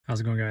How's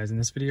it going, guys? In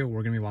this video,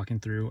 we're going to be walking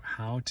through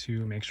how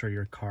to make sure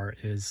your car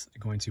is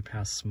going to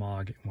pass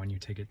smog when you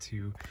take it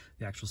to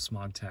the actual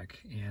smog tech.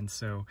 And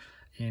so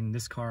in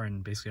this car,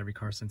 and basically every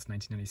car since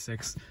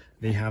 1996,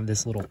 they have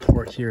this little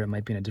port here. It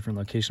might be in a different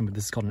location, but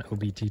this is called an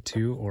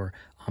OBD2 or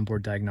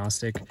onboard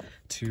diagnostic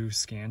 2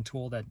 scan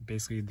tool that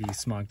basically the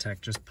smog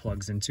tech just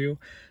plugs into.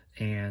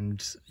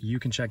 And you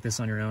can check this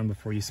on your own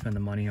before you spend the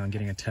money on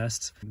getting a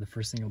test. The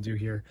first thing you'll do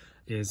here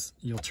is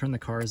you'll turn the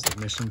car's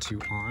ignition to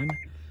on.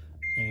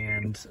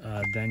 And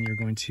then you're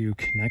going to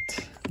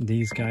connect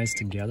these guys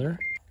together.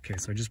 Okay,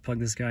 so I just plugged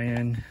this guy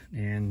in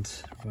and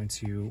we're going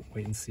to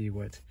wait and see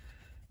what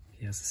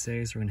he has to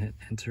say. So we're gonna hit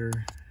enter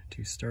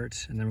to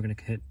start, and then we're gonna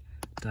hit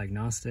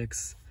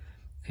diagnostics.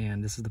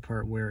 And this is the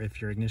part where if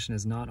your ignition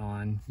is not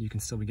on, you can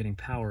still be getting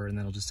power, and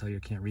then it'll just tell you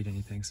it can't read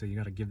anything. So you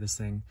gotta give this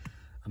thing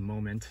a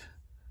moment.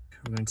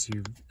 We're going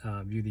to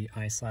view the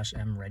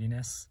I/M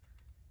readiness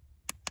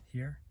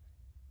here.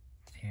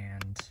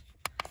 And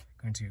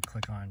going to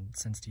click on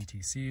Sense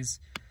DTCs,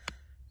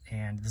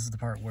 and this is the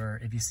part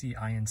where if you see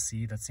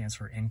INC, that stands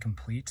for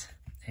incomplete,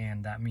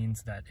 and that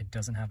means that it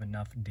doesn't have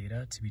enough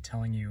data to be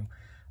telling you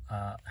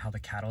how the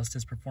catalyst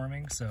is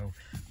performing. So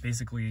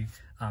basically,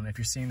 if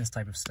you're seeing this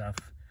type of stuff,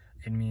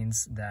 it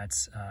means that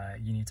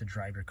you need to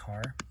drive your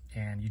car,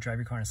 and you drive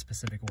your car in a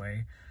specific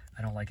way.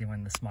 I don't like it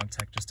when the smog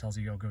tech just tells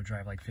you, go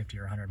drive like 50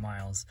 or 100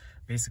 miles.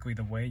 Basically,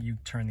 the way you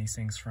turn these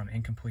things from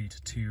incomplete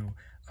to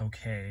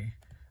okay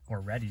or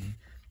ready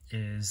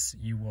is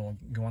you will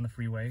go on the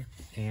freeway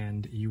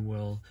and you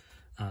will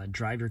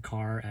drive your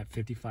car at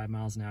 55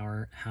 miles an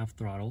hour, half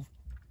throttle,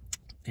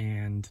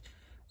 and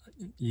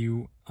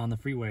you on the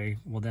freeway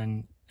will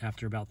then,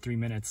 after about 3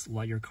 minutes,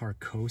 let your car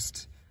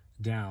coast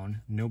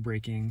down, no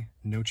braking,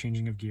 no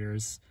changing of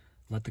gears,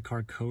 let the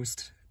car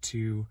coast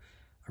to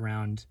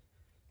around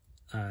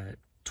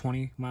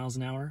 20 miles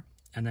an hour,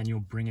 and then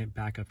you'll bring it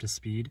back up to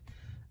speed,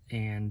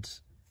 and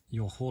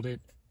you'll hold it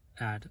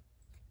at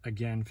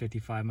again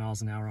 55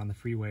 miles an hour on the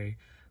freeway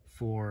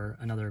for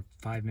another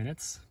 5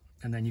 minutes,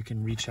 and then you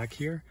can recheck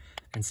here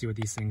and see what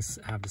these things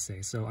have to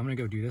say. So I'm gonna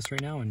go do this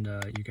right now, and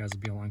you guys will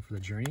be along for the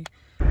journey.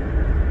 All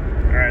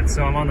right,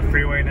 so I'm on the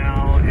freeway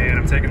now, and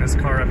I'm taking this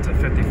car up to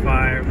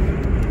 55,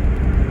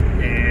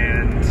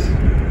 and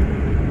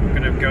I'm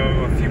gonna go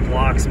a few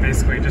blocks,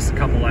 basically just a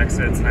couple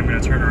exits, and I'm gonna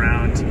turn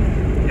around,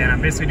 and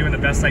I'm basically doing the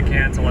best I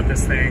can to let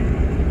this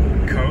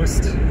thing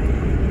coast.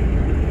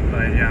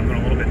 But yeah, I'm going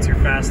a little bit too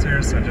fast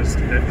here, so just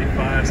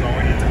 55 is all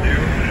we need to do.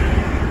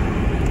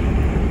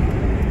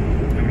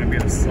 I'm going to be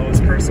the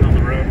slowest person on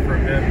the road for a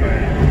bit, but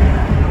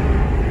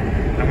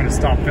I'm going to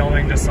stop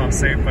filming just so I'm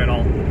safe, but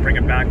I'll bring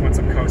it back once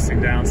I'm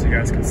coasting down so you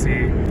guys can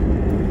see.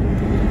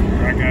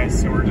 Alright guys,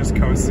 so we're just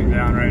coasting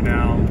down right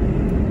now,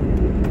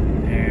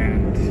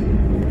 and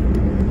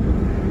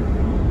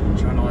I'm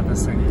trying to let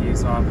this thing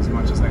ease off as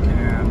much as I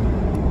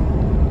can.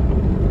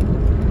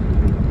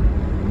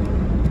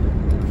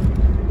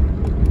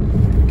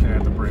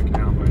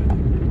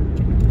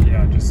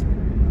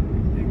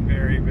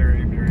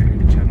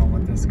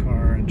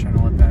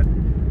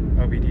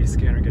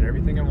 Scanner, get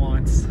everything it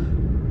wants.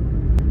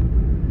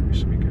 We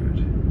should be good.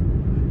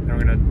 Now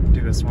we're gonna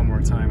do this one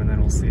more time, and then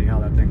we'll see how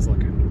that thing's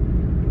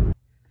looking.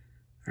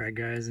 All right,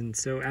 guys, and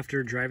so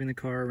after driving the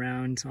car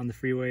around on the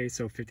freeway,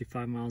 so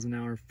 55 miles an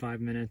hour,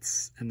 5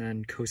 minutes, and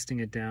then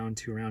coasting it down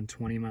to around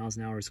 20 miles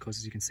an hour, as close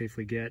as you can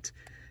safely get,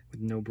 with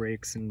no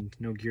brakes and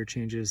no gear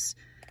changes,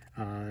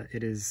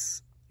 it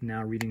is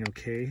now reading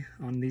okay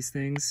on these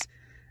things.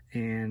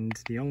 And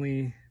the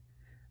only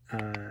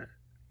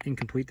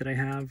incomplete that I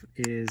have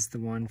is the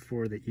one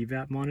for the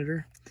Evap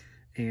monitor,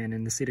 and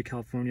in the state of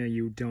California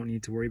you don't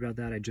need to worry about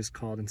that. I just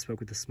called and spoke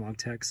with the smog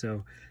tech,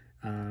 so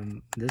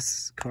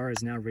this car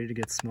is now ready to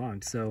get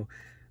smogged. So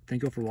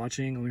thank you all for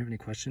watching. Let me know if you have any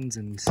questions,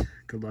 and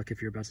good luck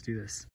if you're about to do this.